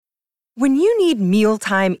When you need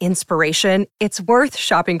mealtime inspiration, it's worth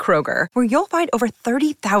shopping Kroger, where you'll find over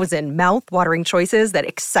 30,000 mouth-watering choices that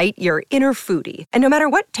excite your inner foodie. And no matter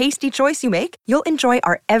what tasty choice you make, you'll enjoy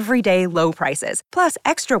our everyday low prices, plus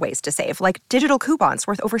extra ways to save, like digital coupons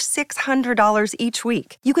worth over $600 each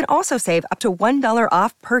week. You can also save up to $1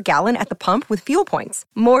 off per gallon at the pump with fuel points.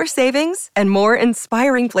 More savings and more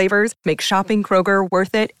inspiring flavors make shopping Kroger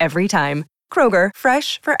worth it every time. Kroger,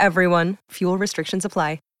 fresh for everyone. Fuel restrictions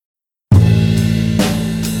apply.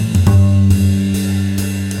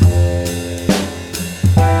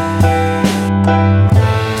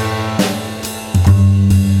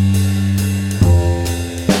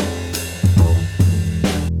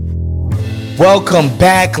 Welcome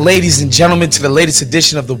back, ladies and gentlemen, to the latest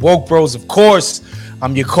edition of the Woke Bros. Of course,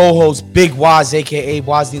 I'm your co-host, Big Waz, a.k.a.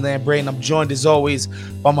 Wozni Lambre, and I'm joined, as always,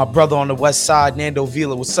 by my brother on the west side, Nando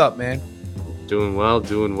Vila. What's up, man? Doing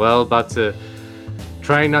well. About to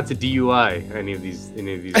trying not to DUI any of these.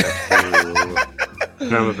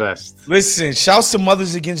 Try my best. Listen, shouts to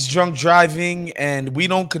Mothers Against Drunk Driving, and we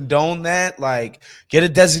don't condone that. Like, get a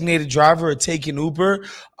designated driver or take an Uber.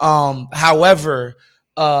 However,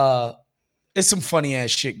 there's some funny ass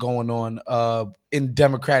shit going on in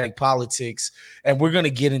Democratic politics, and we're gonna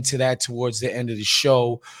get into that towards the end of the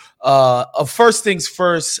show. First things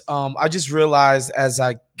first, I just realized as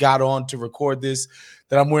I got on to record this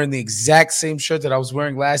that I'm wearing the exact same shirt that I was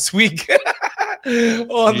wearing last week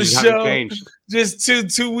on the show. Just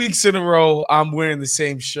two weeks in a row, I'm wearing the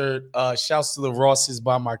same shirt. Shouts to the Rosses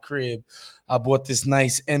by my crib. I bought this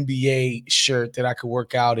nice NBA shirt that I could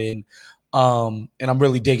work out in. And I'm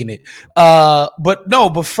really digging it.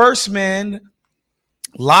 But first, man,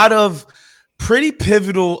 a lot of pretty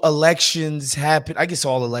pivotal elections happened. I guess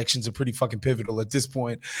all elections are pretty fucking pivotal at this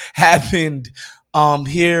point. Happened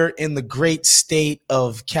here in the great state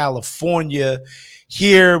of California.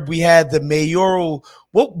 Here we had the mayoral.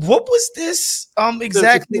 What was this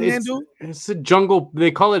exactly, Nando? It's a jungle.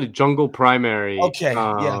 They call it a jungle primary. Okay.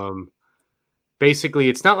 Yeah. Basically,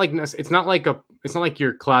 it's not like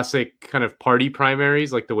your classic kind of party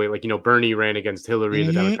primaries, like the way, like, Bernie ran against Hillary in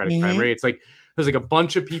the Democratic primary. It's like there's like a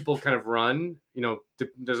bunch of people kind of run,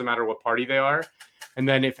 doesn't matter what party they are. And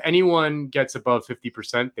then if anyone gets above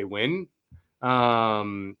 50%, they win.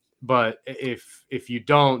 But if you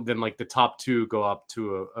don't, then like the top two go up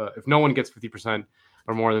to if no one gets 50%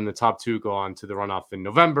 or more, than the top two go on to the runoff in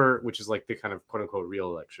November, which is like the kind of quote unquote real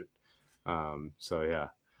election.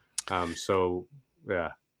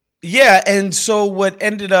 Yeah, and so what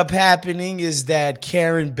ended up happening is that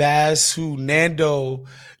Karen Bass, who Nando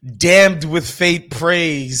damned with fate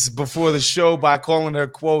praise before the show by calling her,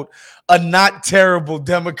 quote, a not terrible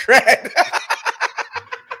Democrat.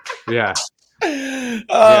 Yeah.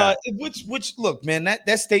 Which look, man,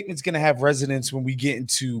 that statement's gonna have resonance when we get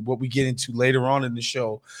into what we get into later on in the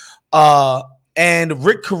show. And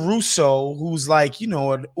Rick Caruso, who's like,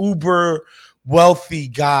 an uber wealthy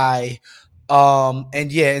guy.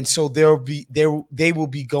 And so they will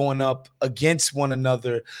be going up against one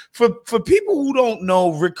another. For people who don't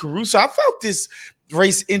know Rick Caruso, I felt this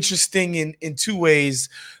race interesting in two ways.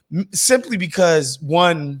 Simply because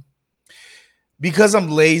because I'm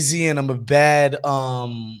lazy and I'm a bad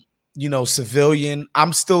civilian,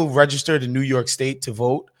 I'm still registered in New York State to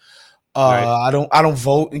vote. Right. I don't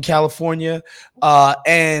vote in California.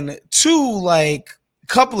 And two, like, a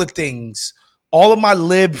couple of things. All of my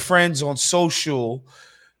lib friends on social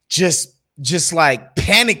just like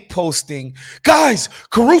panic posting, guys,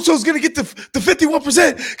 Caruso's gonna get the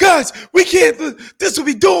 51%. Guys, we can't. This will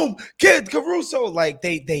be doomed. Kid Caruso, like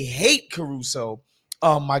they hate Caruso.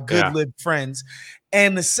 My good lib friends.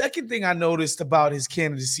 And the second thing I noticed about his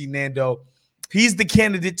candidacy, Nando, he's the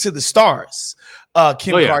candidate to the stars.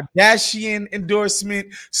 Kim Kardashian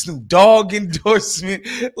endorsement, Snoop Dogg endorsement,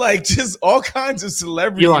 like just all kinds of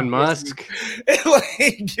celebrities. Elon Musk. And,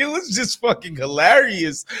 like, it was just fucking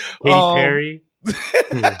hilarious. Katy Perry.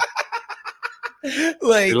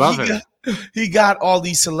 Like he got all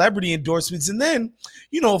these celebrity endorsements. And then,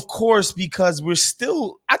 of course, because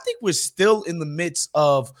I think we're still in the midst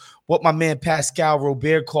of what my man Pascal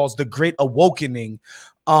Robert calls the Great Awakening.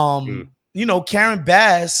 Karen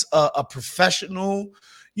Bass, a professional,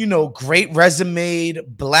 great resume,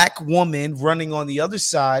 black woman running on the other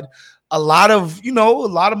side. A lot of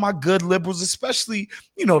my good liberals, especially,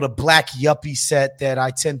 the black yuppie set that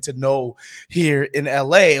I tend to know here in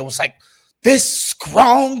LA. It was like, this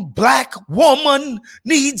strong black woman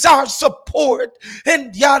needs our support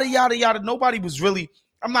and yada, yada, yada. Nobody was really,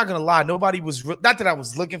 I'm not going to lie, nobody was, not that I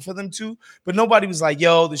was looking for them to, but nobody was like,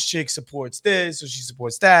 yo, this chick supports this, or she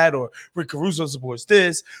supports that, or Rick Caruso supports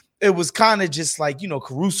this. it was kind of just like,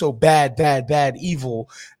 Caruso, bad, bad, bad, evil.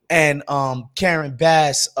 And Karen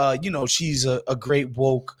Bass, she's a great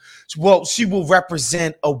woke. Well, she will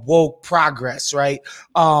represent a woke progress, right?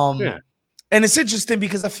 Yeah. And it's interesting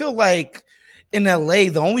because I feel like in LA,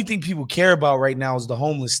 the only thing people care about right now is the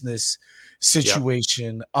homelessness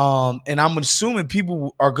situation. And I'm assuming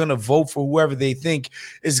people are going to vote for whoever they think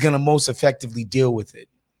is going to most effectively deal with it.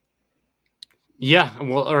 Yeah,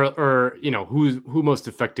 well, or who most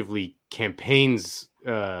effectively campaigns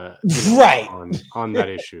right on that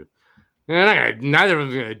issue. And neither of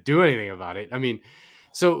them going to do anything about it. I mean,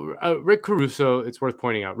 so Rick Caruso, it's worth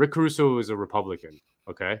pointing out, Rick Caruso is a Republican.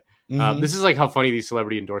 Okay, this is like how funny these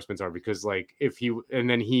celebrity endorsements are, because like he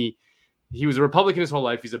was a Republican his whole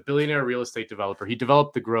life. He's a billionaire real estate developer. He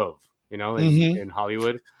developed the Grove, in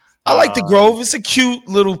Hollywood. I like the Grove. It's a cute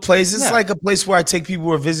little place. It's like a place where I take people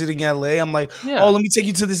who are visiting LA. I'm like, oh, let me take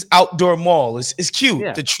you to this outdoor mall. It's cute.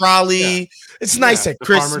 Yeah. The trolley. It's nice at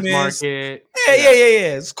Christmas. Farmers market.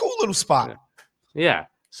 Yeah. It's a cool little spot. Yeah.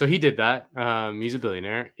 So he did that. He's a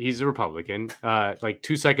billionaire. He's a Republican. Like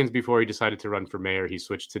 2 seconds before he decided to run for mayor, he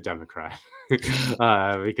switched to Democrat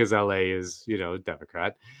because LA is,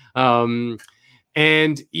 Democrat.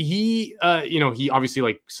 And he, he obviously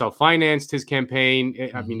like self-financed his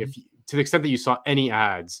campaign. I mean, to the extent that you saw any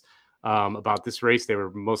ads about this race, they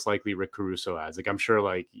were most likely Rick Caruso ads. Like I'm sure,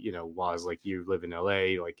 like Waz, like you live in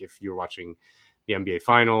LA, like if you're watching the NBA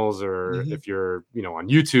Finals or if you're on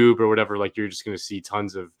YouTube or whatever, like you're just going to see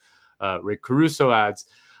tons of Rick Caruso ads.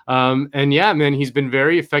 And yeah, man, he's been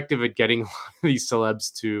very effective at getting a lot of these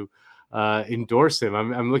celebs to endorse him.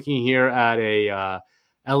 I'm looking here at a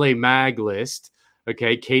LA Mag list.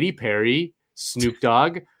 Okay, Katy Perry, Snoop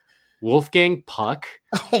Dogg, Wolfgang Puck,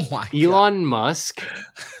 Elon Musk.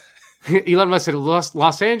 Elon Musk said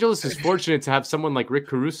Los Angeles is fortunate to have someone like Rick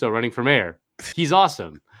Caruso running for mayor. He's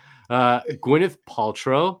awesome. Gwyneth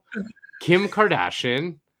Paltrow, Kim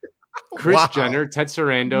Kardashian, Kris Jenner, Ted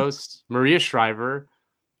Sarandos, Maria Shriver,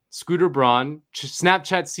 Scooter Braun,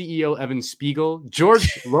 Snapchat CEO Evan Spiegel,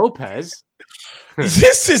 George Lopez.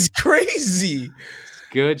 This is crazy.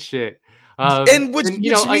 Good shit. Which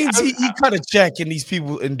means he cut a check and these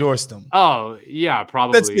people endorsed him. Oh, yeah,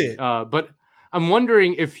 probably. That's it. But I'm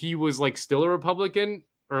wondering if he was like still a Republican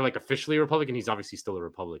or like officially a Republican. He's obviously still a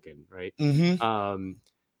Republican, right?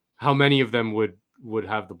 How many of them would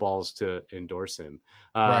have the balls to endorse him?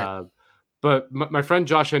 Right. But my friend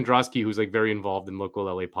Josh Androsky, who's like very involved in local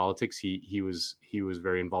LA politics, he was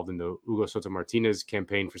very involved in the Hugo Soto Martinez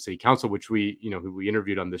campaign for city council, which who we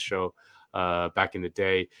interviewed on this show back in the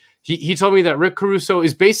day. He told me that Rick Caruso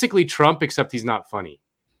is basically Trump, except he's not funny,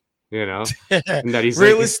 and that he's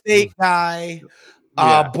real estate guy,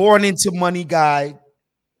 born into money guy,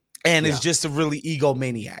 and is just a really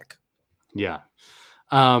egomaniac. Yeah.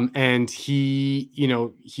 And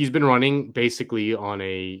he's been running basically on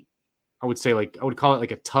I would call it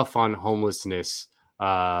like a tough on homelessness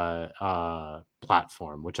platform,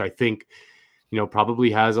 which I think,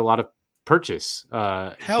 probably has a lot of purchase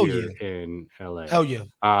in LA. Hell yeah.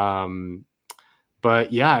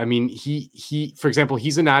 But yeah, I mean, he for example,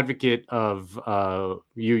 he's an advocate of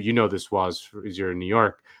this was, you're in New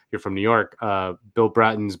York, you're from New York, Bill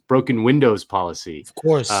Bratton's broken windows policy, of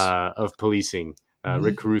course, of policing.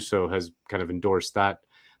 Rick Caruso has kind of endorsed that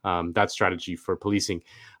strategy for policing.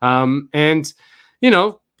 And,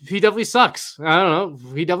 he definitely sucks. I don't know.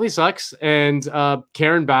 He definitely sucks. And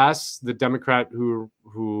Karen Bass, the Democrat who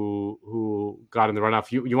got in the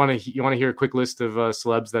runoff. You want to hear a quick list of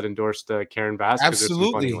celebs that endorsed Karen Bass? Absolutely. There's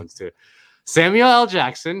some funny ones too. Samuel L.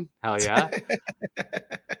 Jackson. Hell yeah.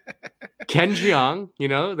 Ken Jeong,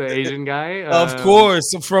 the Asian guy. Of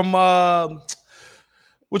course. From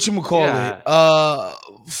whatchamacallit?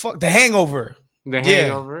 The Hangover. The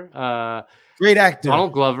Hangover. Great actor.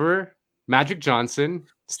 Donald Glover, Magic Johnson,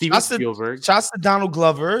 Steven Spielberg. Shouts to Donald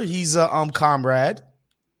Glover. He's a comrade.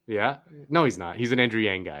 Yeah. No, he's not. He's an Andrew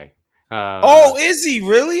Yang guy. Is he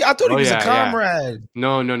really? I thought he was a comrade.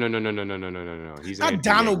 No. He's not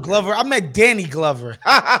Donald Glover. I meant Danny Glover.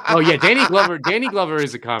 Danny Glover. Danny Glover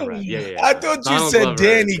is a comrade. Yeah. I thought you said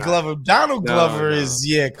Danny Glover. Donald Glover is.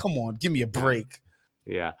 Come on, give me a break.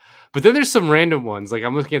 Yeah, but then there's some random ones. Like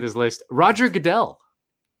I'm looking at this list. Roger Goodell.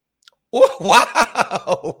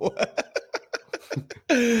 Wow.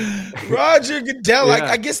 Roger Goodell.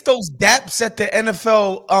 Yeah. I guess those daps at the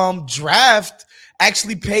NFL draft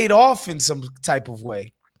actually paid off in some type of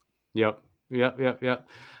way. Yep.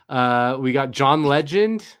 We got John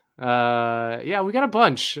Legend. We got a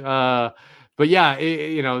bunch. But yeah,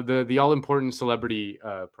 the all important celebrity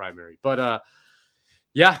primary. But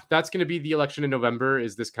Yeah, that's going to be the election in November.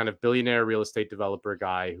 Is this kind of billionaire real estate developer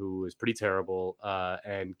guy who is pretty terrible,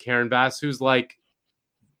 and Karen Bass, who's like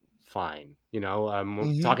fine.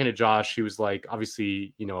 Mm-hmm. Talking to Josh, he was like,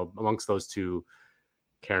 obviously, amongst those two,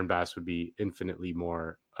 Karen Bass would be infinitely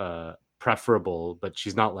more preferable, but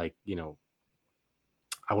she's not like,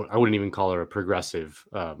 I wouldn't even call her a progressive,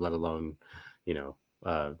 let alone,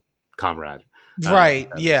 comrade. Right.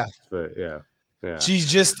 Yeah. But yeah.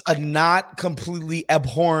 She's just a not completely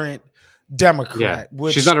abhorrent Yeah. Democrat,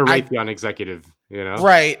 which She's not a Raytheon executive,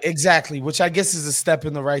 Right, exactly, which I guess is a step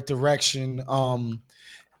in the right direction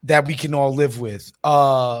that we can all live with.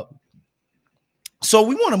 So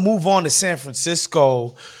we want to move on to San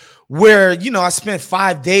Francisco, where, I spent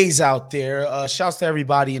 5 days out there. Shouts to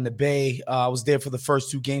everybody in the Bay. I was there for the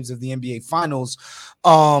first 2 games of the NBA Finals,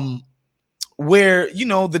 where,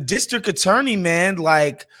 the district attorney, man,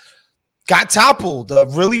 like, got toppled. A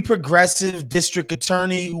really progressive district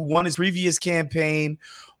attorney who won his previous campaign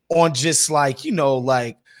on just like,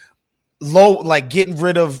 low, like getting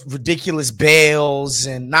rid of ridiculous bails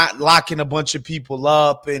and not locking a bunch of people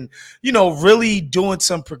up and, really doing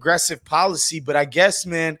some progressive policy. But I guess,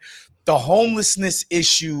 man, the homelessness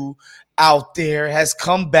issue out there has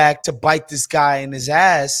come back to bite this guy in his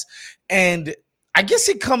ass. And I guess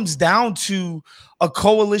it comes down to a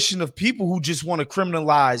coalition of people who just want to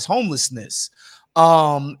criminalize homelessness.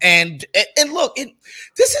 And look,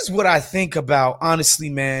 this is what I think about, honestly,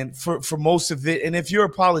 man, for most of it. And if you're a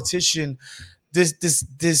politician,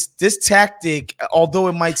 this tactic, although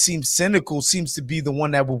it might seem cynical, seems to be the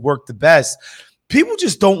one that will work the best. People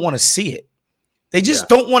just don't want to see it. They just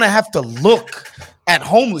don't want to have to look at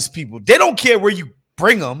homeless people. They don't care where you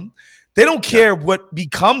bring them. They don't care what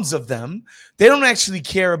becomes of them. They don't actually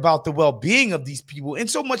care about the well-being of these people. And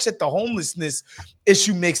so much that the homelessness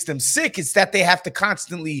issue makes them sick, it's that they have to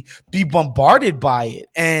constantly be bombarded by it.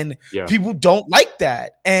 And people don't like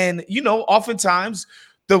that. And, oftentimes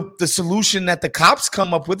the solution that the cops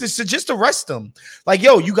come up with is to just arrest them. Like,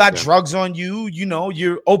 yo, you got drugs on you,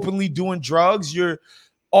 you're openly doing drugs, you're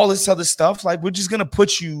all this other stuff. Like, we're just going to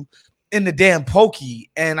put you in the damn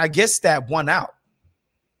pokey. And I guess that won out.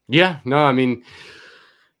 Yeah, no, I mean,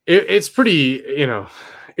 it's pretty,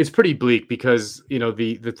 it's pretty bleak because,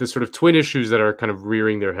 the sort of twin issues that are kind of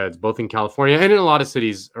rearing their heads, both in California and in a lot of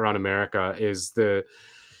cities around America, is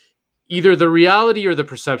either the reality or the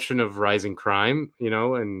perception of rising crime,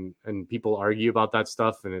 and people argue about that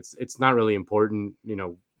stuff. And it's not really important,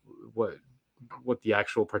 what the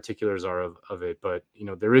actual particulars are of it. But,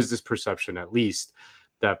 there is this perception, at least,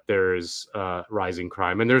 that there's rising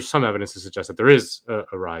crime, and there's some evidence to suggest that there is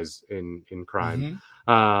a rise in crime,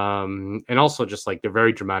 and also just like the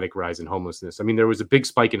very dramatic rise in homelessness. I mean, there was a big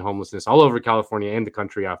spike in homelessness all over California and the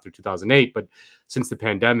country after 2008, but since the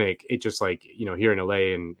pandemic, it just like here in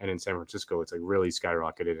LA and in San Francisco, it's like really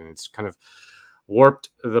skyrocketed, and it's kind of warped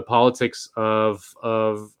the politics of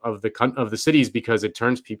the cities, because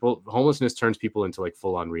homelessness turns people into like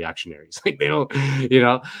full-on reactionaries. Like they don't,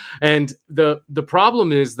 and the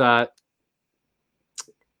problem is that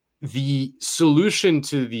the solution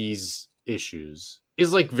to these issues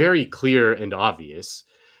is like very clear and obvious,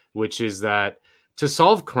 which is that to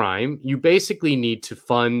solve crime, you basically need to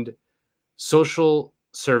fund social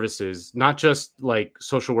services, not just like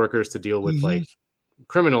social workers to deal with like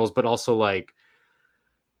criminals, but also like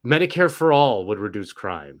Medicare for all would reduce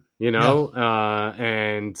crime,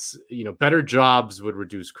 and, better jobs would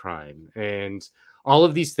reduce crime. And all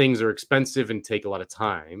of these things are expensive and take a lot of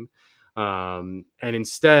time. And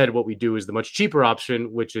instead, what we do is the much cheaper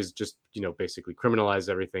option, which is just, basically criminalize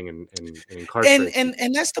everything and incarcerate.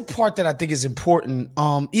 And that's the part that I think is important.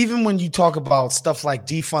 Even when you talk about stuff like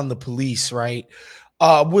defund the police, right?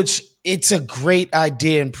 Which it's a great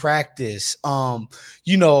idea in practice.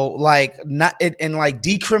 Like not and like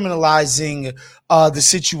decriminalizing the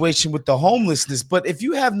situation with the homelessness. But if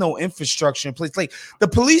you have no infrastructure in place, like the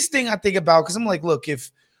police thing, I think about, because I'm like, look,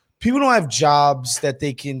 if people don't have jobs that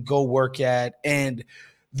they can go work at, and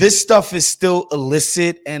this stuff is still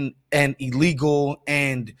illicit and illegal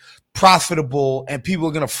and profitable, and people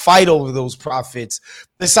are going to fight over those profits,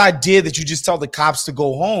 this idea that you just tell the cops to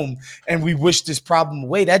go home and we wish this problem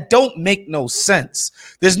away, that don't make no sense.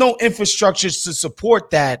 There's no infrastructure to support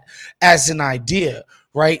that as an idea,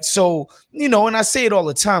 right? So, and I say it all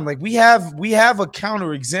the time, like we have a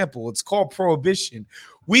counter example. It's called prohibition.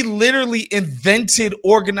 We literally invented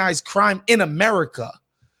organized crime in America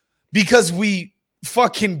because we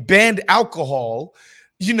fucking banned alcohol.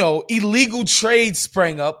 Illegal trade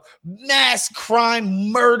sprang up, mass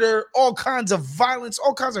crime, murder, all kinds of violence,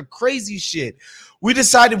 all kinds of crazy shit. We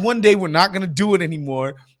decided one day we're not going to do it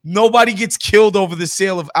anymore. nobody gets killed over the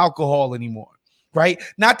sale of alcohol anymore. Right?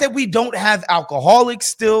 Not that we don't have alcoholics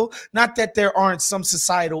still, not that there aren't some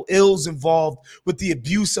societal ills involved with the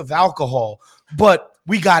abuse of alcohol, but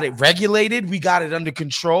we got it regulated, we got it under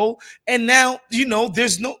control, and now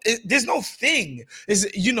there's no thing.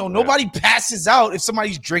 Nobody passes out if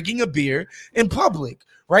somebody's drinking a beer in public,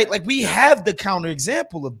 right? Like we have the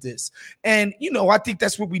counterexample of this, and I think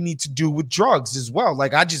that's what we need to do with drugs as well.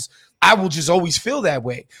 Like I will just always feel that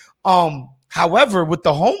way. However, with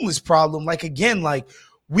the homeless problem,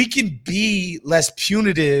 we can be less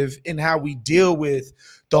punitive in how we deal with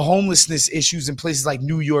the homelessness issues in places like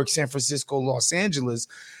New York, San Francisco, Los Angeles.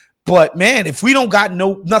 But man, if we don't got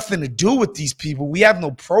nothing to do with these people, we have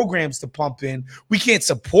no programs to pump in. We can't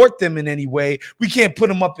support them in any way. We can't put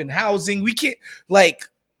them up in housing. We can't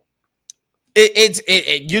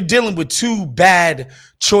you're dealing with two bad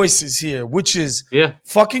choices here, which is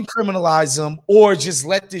fucking criminalize them or just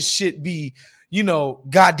let this shit be,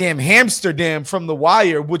 goddamn Hamsterdam from The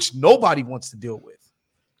Wire, which nobody wants to deal with.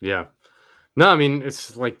 Yeah. No, I mean,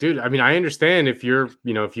 it's like, dude, I mean, I understand if you're,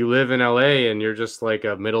 if you live in LA and you're just like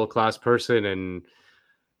a middle-class person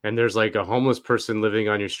and there's like a homeless person living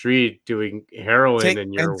on your street doing heroin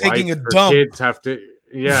and your wife or kids have to,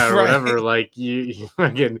 or whatever, like you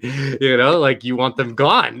again, like you want them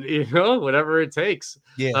gone, whatever it takes.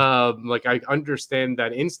 Like I understand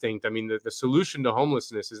that instinct. I mean, the solution to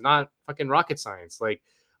homelessness is not fucking rocket science. Like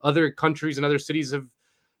other countries and other cities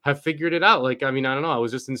have figured it out. Like, I mean, I don't know. I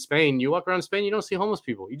was just in Spain. You walk around Spain, you don't see homeless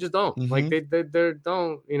people. You just don't. Like they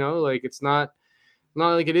don't, like it's not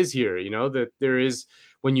like it is here, that there is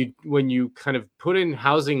when you kind of put in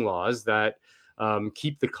housing laws that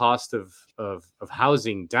keep the cost of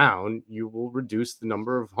housing down, you will reduce the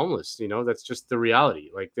number of homeless. That's just the reality.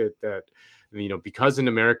 Like that because in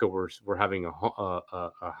America we're having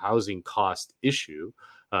a housing cost issue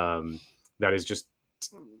that is just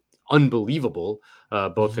unbelievable,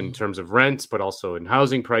 both in terms of rents, but also in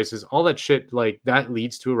housing prices, all that shit, like that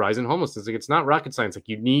leads to a rise in homelessness. Like it's not rocket science. Like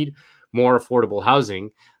you need more affordable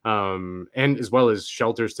housing, and as well as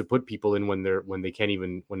shelters to put people in when they can't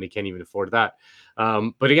even afford that.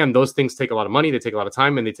 But again, those things take a lot of money, they take a lot of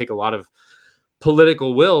time, and they take a lot of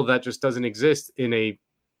political will that just doesn't exist in a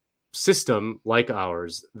system like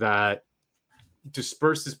ours that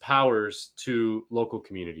disperses powers to local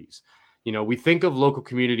communities. We think of local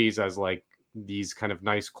communities as like these kind of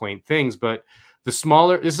nice, quaint things, but the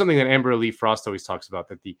smaller, this is something that Amber Lee Frost always talks about,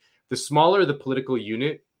 that the smaller the political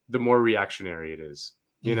unit, the more reactionary it is,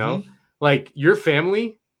 like your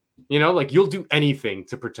family, like you'll do anything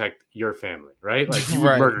to protect your family, right? Like you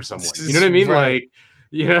would murder someone, you know what I mean? Right. Like,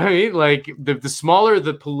 you know what I mean? Like the smaller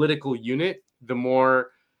the political unit, the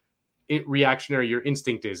more reactionary your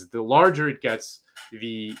instinct is. The larger it gets,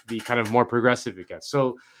 the kind of more progressive it gets.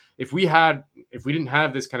 So if we didn't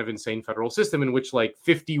have this kind of insane federal system in which like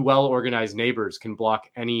 50 well-organized neighbors can block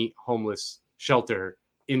any homeless shelter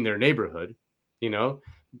in their neighborhood,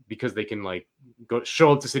 because they can like go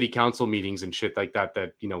show up to city council meetings and shit like that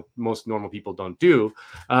most normal people don't do,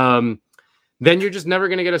 then you're just never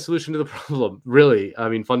going to get a solution to the problem, really. I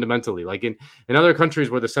mean, fundamentally, like in other countries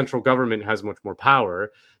where the central government has much more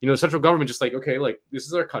power, the central government just like, okay, like this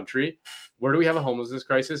is our country. Where do we have a homelessness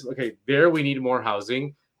crisis? Okay, there we need more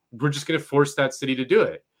housing. We're just going to force that city to do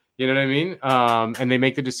it. You know what I mean? And they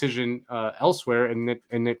make the decision elsewhere, and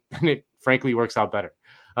it frankly works out better.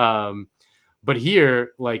 But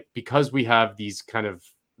here, like, because we have these kind of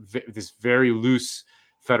this very loose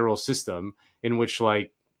federal system in which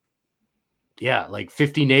like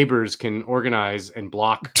 50 neighbors can organize and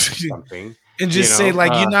block something and just say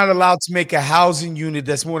like you're not allowed to make a housing unit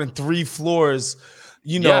that's more than 3 floors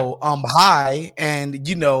high, and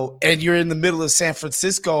and you're in the middle of San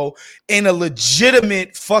Francisco in a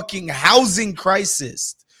legitimate fucking housing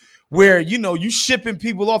crisis where you shipping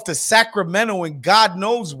people off to Sacramento and God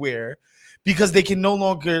knows where because they can no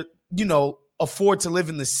longer afford to live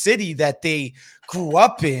in the city that they grew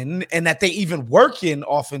up in and that they even work in,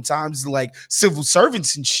 oftentimes like civil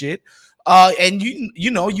servants and shit, and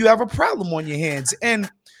you have a problem on your hands. And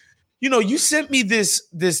you sent me this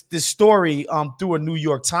story through a New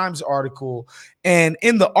York Times article, and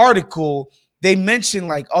in the article they mentioned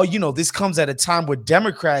like, this comes at a time where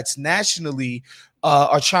Democrats nationally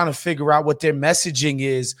are trying to figure out what their messaging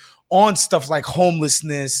is on stuff like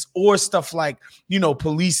homelessness or stuff like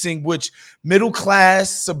policing, which middle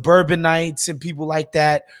class suburbanites and people like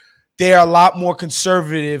that, they're a lot more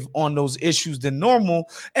conservative on those issues than normal.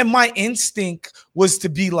 And my instinct was to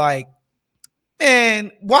be like, man,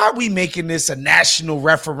 why are we making this a national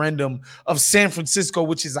referendum of San Francisco,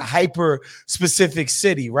 which is a hyper specific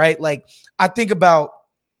city, right? Like I think about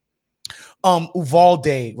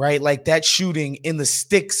Uvalde, right? Like that shooting in the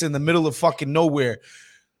sticks in the middle of fucking nowhere.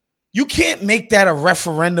 You can't make that a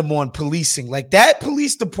referendum on policing. Like that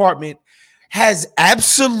police department has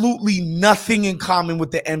absolutely nothing in common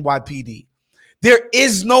with the NYPD. There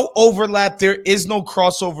is no overlap. There is no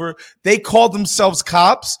crossover. They call themselves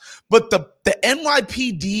cops, but the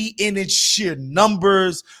NYPD in its sheer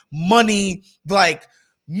numbers, money, like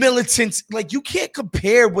militants, like you can't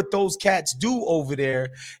compare what those cats do over there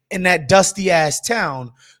in that dusty ass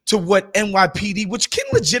town to what NYPD, which can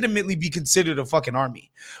legitimately be considered a fucking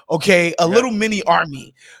army. Okay. A little mini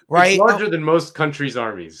army, right? It's larger than most countries'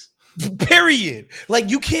 armies. Period. Like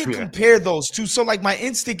you can't compare those two. So like my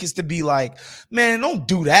instinct is to be like, man, don't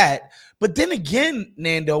do that. But then again,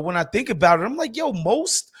 Nando, when I think about it, I'm like, yo,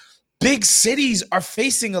 most big cities are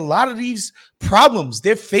facing a lot of these problems.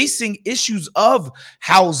 They're facing issues of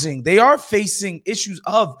housing. They are facing issues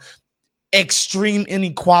of extreme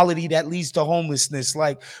inequality that leads to homelessness.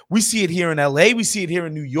 Like we see it here in LA, we see it here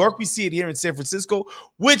in New York, we see it here in San Francisco,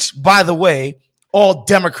 which by the way, all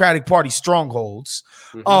Democratic Party strongholds,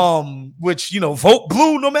 which, you know, vote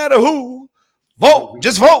blue no matter who. Vote,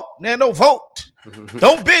 just vote. Nando, vote.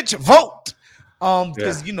 Don't bitch, vote.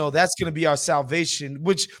 Because, you know, that's going to be our salvation,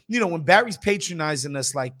 which, you know, when Barry's patronizing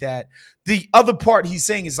us like that, the other part he's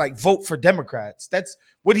saying is like, vote for Democrats. That's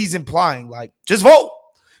what he's implying. Like, just vote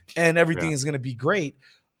and everything is going to be great.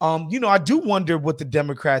 You know, I do wonder what the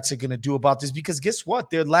Democrats are going to do about this because guess what?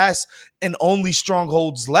 Their last and only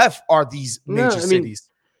strongholds left are these major cities.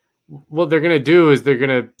 What they're going to do is they're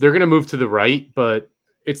going to move to the right, but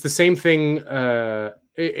it's the same thing.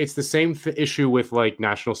 It's the same issue with like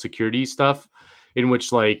national security stuff in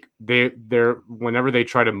which like they're whenever they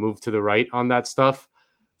try to move to the right on that stuff,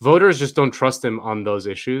 voters just don't trust them on those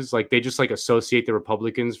issues. Like they just like associate the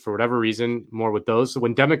Republicans for whatever reason more with those. So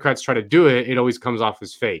when Democrats try to do it, it always comes off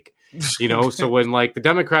as fake, you know? So when like the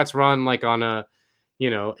Democrats run like on a, you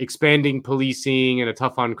know, expanding policing and a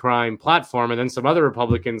tough on crime platform, and then some other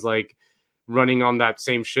Republicans like running on that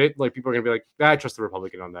same shit, like people are gonna be like, I trust the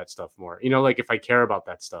Republican on that stuff more. You know, like if I care about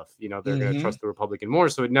that stuff, you know, they're gonna trust the Republican more.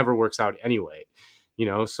 So it never works out anyway, you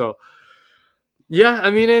know? So yeah,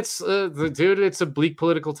 I mean, it's dude, it's a bleak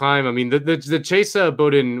political time. I mean, the Chase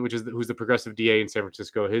Bowden, who's the progressive DA in San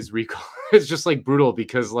Francisco, his recall is just like brutal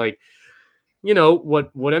because like, you know,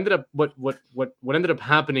 what ended up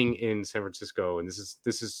happening in San Francisco, and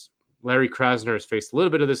this is Larry Krasner has faced a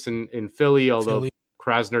little bit of this in Philly, although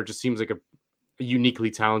Krasner just seems like a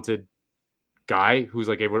uniquely talented guy who's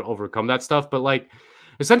like able to overcome that stuff. But like,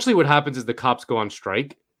 essentially, what happens is the cops go on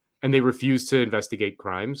strike. And they refuse to investigate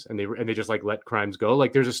crimes, and they just like let crimes go.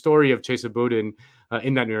 Like there's a story of Chesa Boudin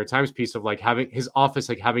in that New York Times piece of like having his office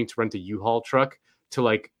like having to rent a U-Haul truck to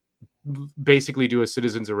like basically do a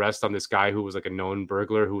citizen's arrest on this guy who was like a known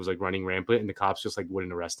burglar who was like running rampant, and the cops just like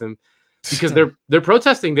wouldn't arrest him because they're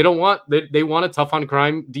protesting. They don't want they want a tough on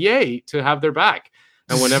crime DA to have their back.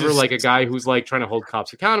 And whenever like a guy who's like trying to hold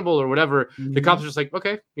cops accountable or whatever, the cops are just like,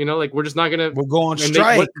 okay, you know, like we're just not gonna we'll go on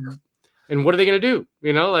strike. And what are they going to do?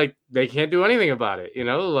 You know, like they can't do anything about it, you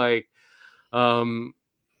know, like,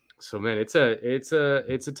 so man, it's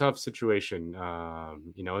a tough situation,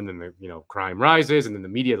 you know, and then the, you know, crime rises and then the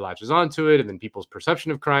media latches onto it. And then people's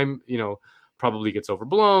perception of crime, you know, probably gets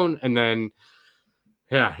overblown. And then,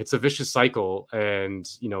 yeah, it's a vicious cycle. And,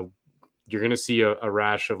 you know, you're going to see a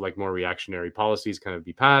rash of like more reactionary policies kind of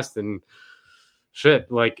be passed and shit.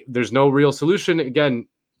 Like there's no real solution again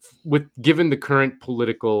given the current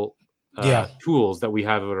political tools that we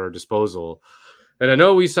have at our disposal. And I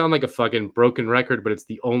know we sound like a fucking broken record, but it's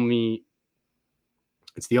the only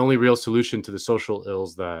real solution to the social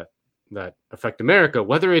ills that affect America,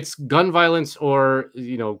 whether it's gun violence or,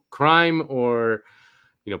 you know, crime or,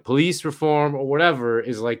 you know, police reform or whatever,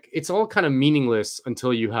 is like it's all kind of meaningless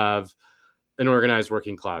until you have an organized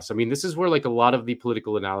working class. I mean, this is where like a lot of the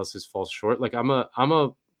political analysis falls short. Like I'm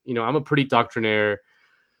a pretty doctrinaire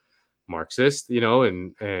Marxist, you know,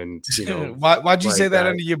 and you know, why'd you say that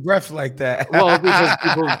under your breath like that? Well,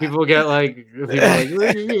 because people get like, yeah,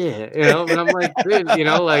 you know, and I'm like, you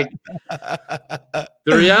know, like the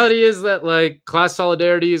reality is that like class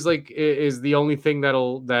solidarity is like is the only thing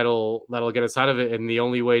that'll get us out of it, and the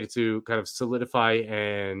only way to kind of solidify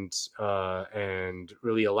and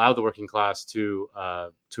really allow the working class to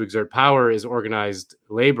exert power is organized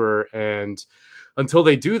labor. And until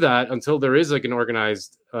they do that, until there is like an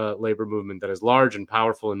organized labor movement that is large and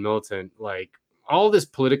powerful and militant, like all this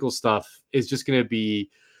political stuff is just going to be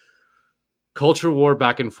culture war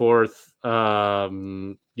back and forth.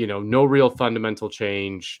 You know, no real fundamental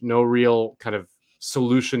change, no real kind of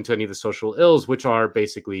solution to any of the social ills, which are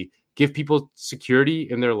basically give people security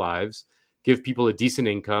in their lives, give people a decent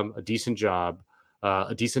income, a decent job,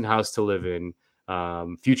 a decent house to live in,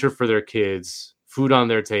 future for their kids, food on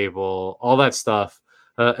their table, all that stuff.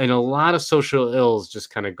 And a lot of social ills just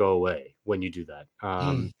kind of go away when you do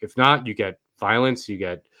that. If not, you get violence, you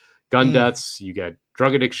get gun deaths, you get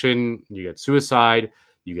drug addiction, you get suicide,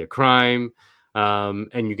 you get crime,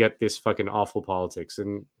 and you get this fucking awful politics.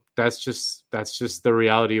 And that's just the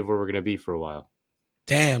reality of where we're going to be for a while.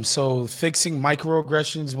 Damn. So fixing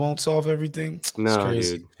microaggressions won't solve everything? No,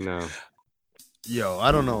 dude, no. Yo,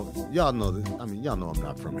 I don't know. Y'all know this. I mean, y'all know I'm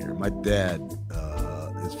not from here. My dad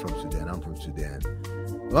is from Sudan. I'm from Sudan.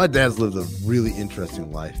 My dad's lived a really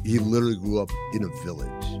interesting life. He literally grew up in a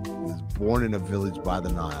village. He was born in a village by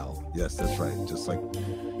the Nile. Yes, that's right. Just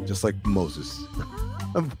like Moses.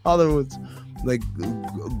 My father was like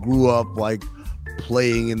grew up like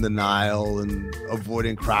playing in the Nile and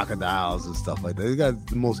avoiding crocodiles and stuff like that. This guy's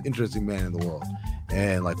the most interesting man in the world.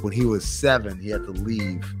 And like when he was 7, he had to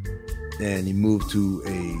leave and he moved to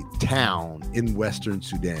a town in Western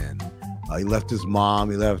Sudan. He left his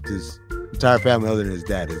mom. He left his entire family other than his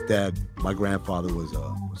dad. His dad, my grandfather, was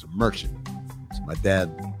a merchant. So my dad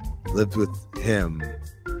lived with him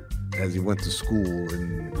as he went to school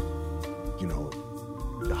and, you know,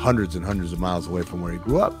 hundreds and hundreds of miles away from where he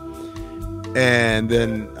grew up. And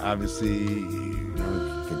then obviously, you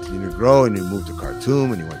know, he continued to grow and he moved to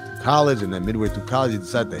Khartoum and he went to college. And then midway through college, he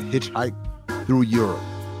decided to hitchhike through Europe.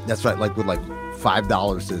 That's right, like with like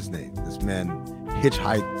 $5 to his name. This man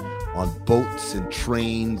hitchhiked on boats and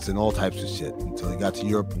trains and all types of shit until he got to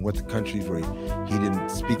Europe and went to countries where he didn't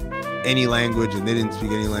speak any language and they didn't speak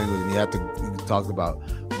any language. And he talked about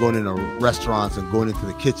going into restaurants and going into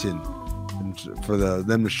the kitchen and for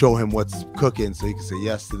them to show him what's cooking so he could say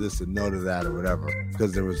yes to this and no to that or whatever,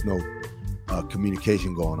 because there was no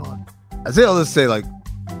communication going on. I say all this to say, like,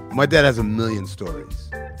 my dad has a million stories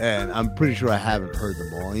and I'm pretty sure I haven't heard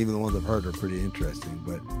them all. Even the ones I've heard are pretty interesting,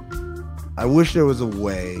 but I wish there was a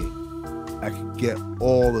way I could get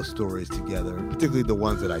all the stories together, particularly the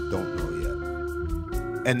ones that I don't know yet.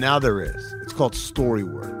 And now there is. It's called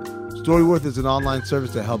Storyworth. Storyworth is an online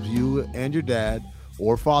service that helps you and your dad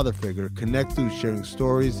or father figure connect through sharing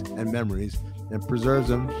stories and memories and preserves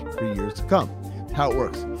them for years to come. How it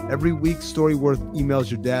works. Every week, Storyworth emails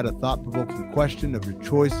your dad a thought-provoking question of your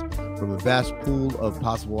choice from a vast pool of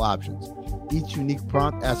possible options. Each unique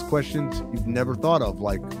prompt asks questions you've never thought of,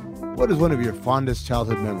 like, what is one of your fondest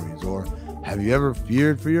childhood memories? Or have you ever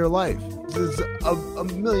feared for your life? There's a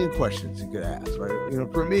million questions you could ask, right? You know,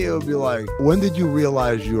 for me, it would be like, when did you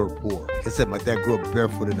realize you were poor? I said my dad grew up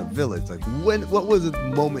barefoot in a village. Like, what was the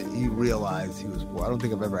moment he realized he was poor? I don't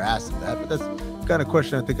think I've ever asked him that, but that's the kind of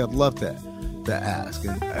question I think I'd love to ask.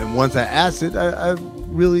 And once I asked it, I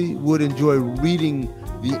really would enjoy reading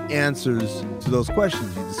the answers to those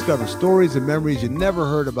questions. You discover stories and memories you never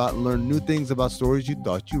heard about and learn new things about stories you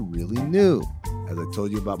thought you really knew. As I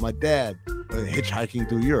told you about my dad hitchhiking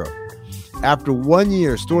through Europe. After 1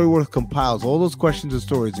 year, Storyworth compiles all those questions and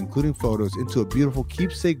stories, including photos, into a beautiful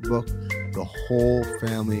keepsake book the whole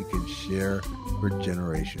family can share for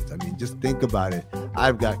generations. I mean, just think about it.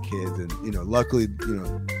 I've got kids, and you know, luckily, you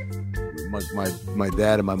know, my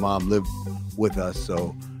dad and my mom live with us,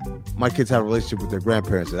 so my kids have a relationship with their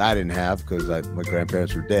grandparents that I didn't have because my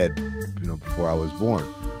grandparents were dead, you know, before I was born.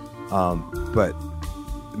 But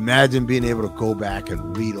imagine being able to go back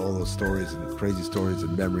and read all those stories and the crazy stories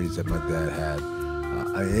and memories that my dad had.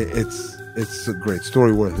 It's a great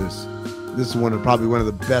Storyworth. This is probably one of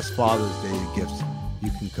the best Father's Day gifts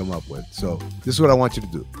you can come up with. So this is what I want you to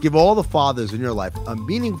do. Give all the fathers in your life a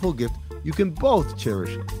meaningful gift you can both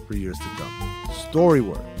cherish for years to come.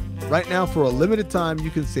 Storyworth. Right now, for a limited time,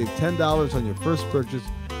 you can save $10 on your first purchase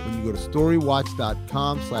when you go to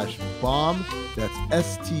storywatch.com/bomb. That's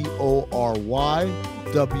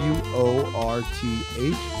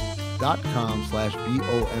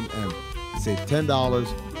STORYWORTH.com/BOMM. Save $10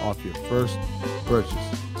 off your first purchase.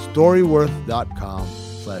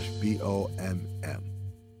 Storyworth.com/BOMM.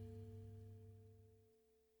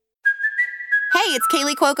 Hey, it's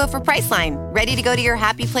Kaylee Cuoco for Priceline. Ready to go to your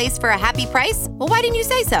happy place for a happy price? Well, why didn't you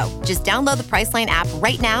say so? Just download the Priceline app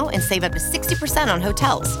right now and save up to 60% on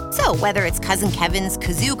hotels. So whether it's Cousin Kevin's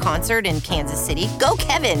Kazoo Concert in Kansas City, go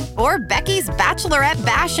Kevin, or Becky's Bachelorette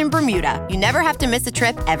Bash in Bermuda, you never have to miss a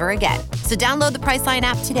trip ever again. So download the Priceline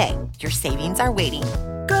app today. Your savings are waiting.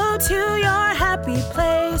 Go to your happy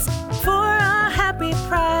place for a happy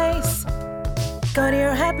price. Go to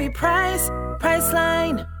your happy price,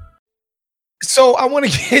 Priceline. So I want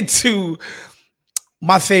to get to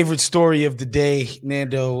my favorite story of the day,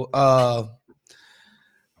 Nando.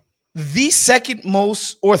 The second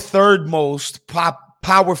most or third most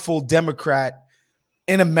powerful Democrat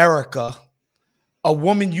in America, a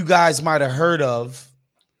woman you guys might have heard of,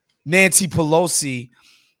 Nancy Pelosi,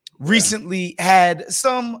 recently had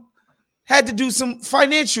to do some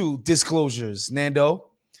financial disclosures, Nando.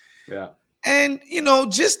 Yeah. And,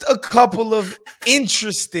 just a couple of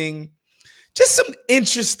some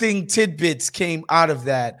interesting tidbits came out of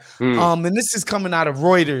that. And this is coming out of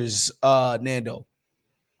Reuters, Nando.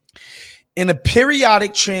 In a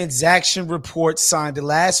periodic transaction report signed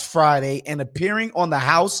last Friday and appearing on the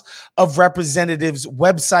House of Representatives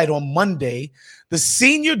website on Monday, the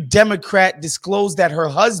senior Democrat disclosed that her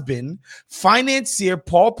husband, financier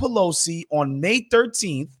Paul Pelosi, on May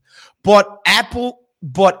 13th, bought Apple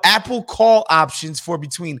call options for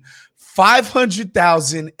between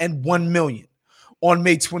 $500,000 and $1 million. On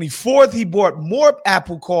May 24th, he bought more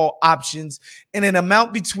Apple call options in an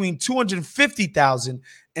amount between $250,000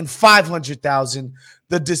 and $500,000.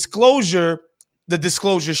 The disclosure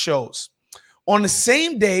shows. On the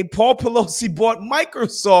same day, Paul Pelosi bought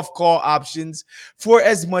Microsoft call options for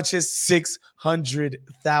as much as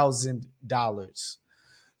 $600,000.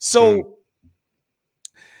 So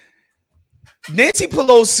Nancy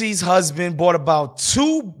Pelosi's husband bought about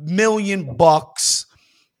 $2 million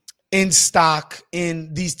in stock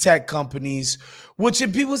in these tech companies, which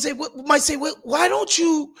and people might say, why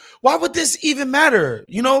would this even matter?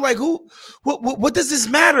 What does this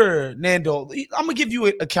matter, Nando? I'm gonna give you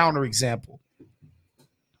a counter example.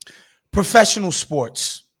 Professional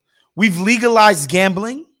sports. We've legalized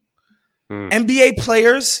gambling. NBA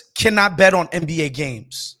players cannot bet on NBA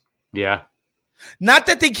games. Yeah. Not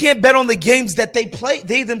that they can't bet on the games that they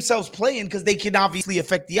themselves play in, because they can obviously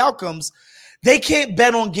affect the outcomes. They can't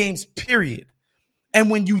bet on games, period.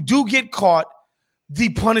 And when you do get caught, the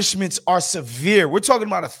punishments are severe. We're talking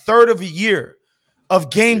about a third of a year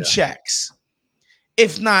of game checks,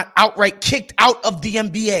 if not outright kicked out of the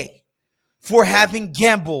NBA for having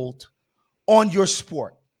gambled on your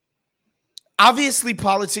sport. Obviously,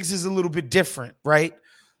 politics is a little bit different, right?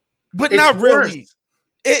 But not really.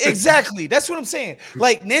 Exactly. That's what I'm saying.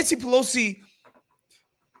 Like, Nancy Pelosi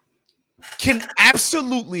can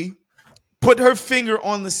absolutely put her finger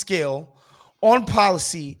on the scale on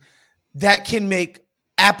policy that can make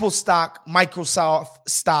Apple stock, Microsoft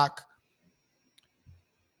stock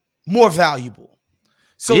more valuable.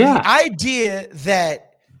 So the idea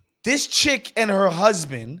that this chick and her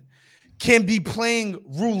husband can be playing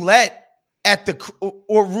roulette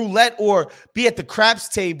or be at the craps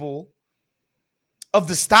table of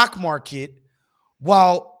the stock market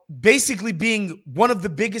while basically being one of the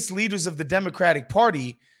biggest leaders of the Democratic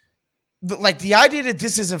Party, like, the idea that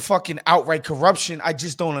this isn't fucking outright corruption, I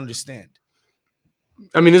just don't understand.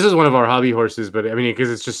 I mean, this is one of our hobby horses, but I mean,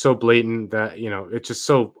 because it's just so blatant that, it's just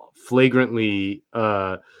so flagrantly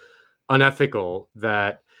unethical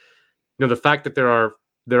that, the fact that there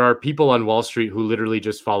are people on Wall Street who literally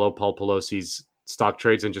just follow Paul Pelosi's stock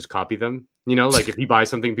trades and just copy them. Like, if he buys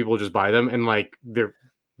something, people just buy them, and like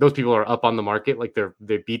those people are up on the market, like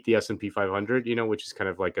they beat the S&P 500, which is kind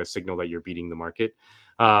of like a signal that you're beating the market.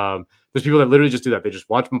 There's people that literally just do that. They just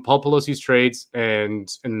watch Paul Pelosi's trades and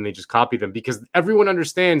they just copy them, because everyone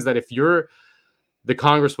understands that if you're the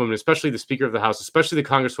congresswoman, especially the Speaker of the House, especially the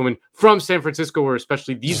congresswoman from San Francisco, where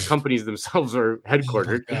especially these companies themselves are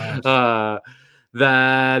headquartered,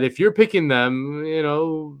 that if you're picking them,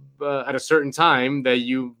 at a certain time, that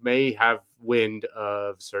you may have wind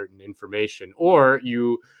of certain information, or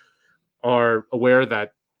you are aware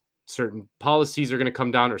that certain policies are going to come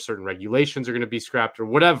down, or certain regulations are going to be scrapped, or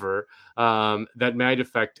whatever, that might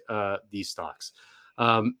affect these stocks.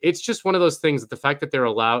 It's just one of those things that the fact that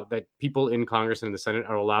that people in Congress and in the Senate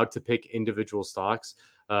are allowed to pick individual stocks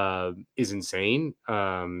is insane.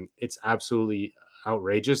 It's absolutely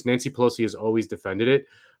outrageous. Nancy Pelosi has always defended it.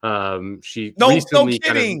 She recently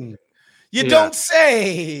don't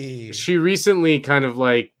say. She recently kind of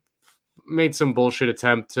like made some bullshit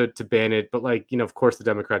attempt to ban it, but like, of course the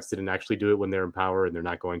Democrats didn't actually do it when they're in power, and they're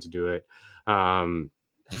not going to do it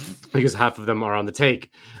because half of them are on the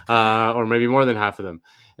take, or maybe more than half of them.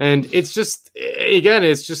 And it's just, again,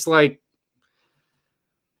 it's just like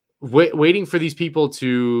waiting for these people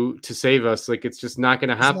to save us. Like, it's just not going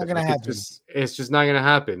to happen. It's just not going to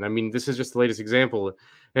happen. I mean, this is just the latest example.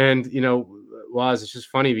 And, Waz, it's just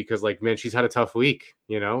funny because, like, man, she's had a tough week.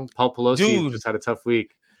 Paul Pelosi just had a tough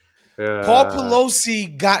week. Paul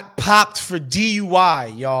Pelosi got popped for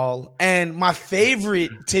DUI, y'all. And my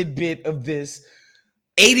favorite tidbit of this,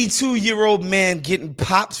 82-year-old man getting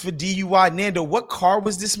popped for DUI. Nando, what car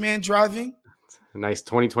was this man driving? A nice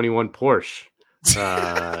 2021 Porsche.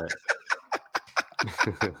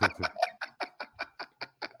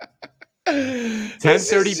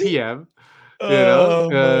 10:30 p.m. Oh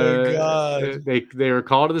my God. They were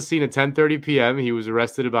called to the scene at 10:30 p.m. He was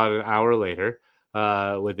arrested about an hour later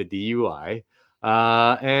with a DUI.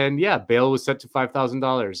 And yeah, bail was set to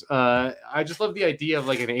 $5,000. I just love the idea of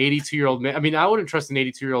like an 82-year-old man. I mean, I wouldn't trust an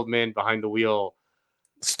 82-year-old man behind the wheel,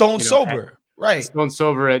 Stone sober, right? Stone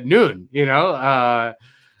sober at noon.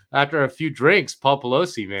 After a few drinks, Paul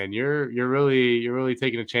Pelosi, man, you're really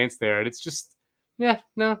taking a chance there, and it's just,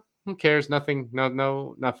 no, who cares? Nothing's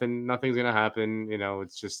gonna happen.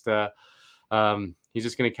 It's just he's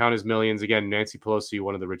just gonna count his millions again. Nancy Pelosi,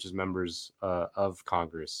 one of the richest members of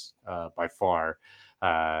Congress by far,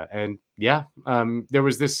 and there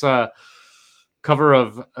was this cover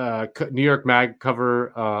of New York Mag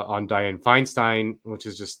cover on Dianne Feinstein, which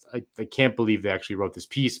is just I can't believe they actually wrote this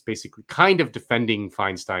piece, basically kind of defending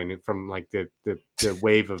Feinstein from like the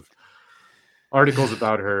wave of articles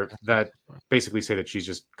about her that basically say that she's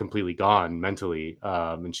just completely gone mentally,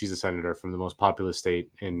 and she's a senator from the most populous state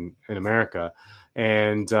in America,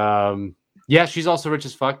 and she's also rich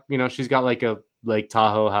as fuck. She's got like a Lake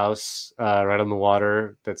Tahoe house right on the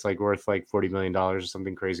water that's like worth like $40 million or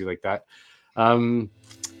something crazy like that.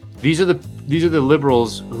 These are the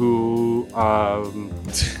liberals who are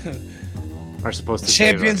supposed to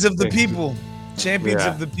champions of the people.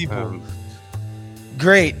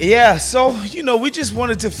 Great. Yeah. So, we just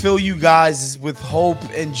wanted to fill you guys with hope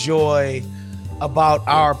and joy about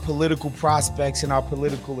our political prospects and our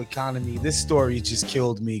political economy. This story just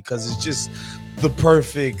killed me because it's just the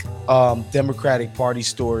perfect Democratic Party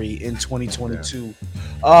story in 2022.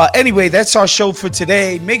 Anyway, that's our show for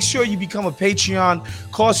today. Make sure you become a Patreon.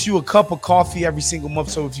 Costs you a cup of coffee every single month.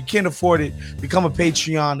 So if you can't afford it, become a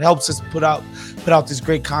Patreon. Helps us put out this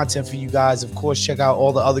great content for you guys. Of course, check out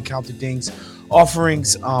all the other Counter Dings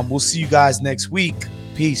offerings. We'll see you guys next week.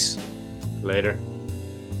 Peace. Later.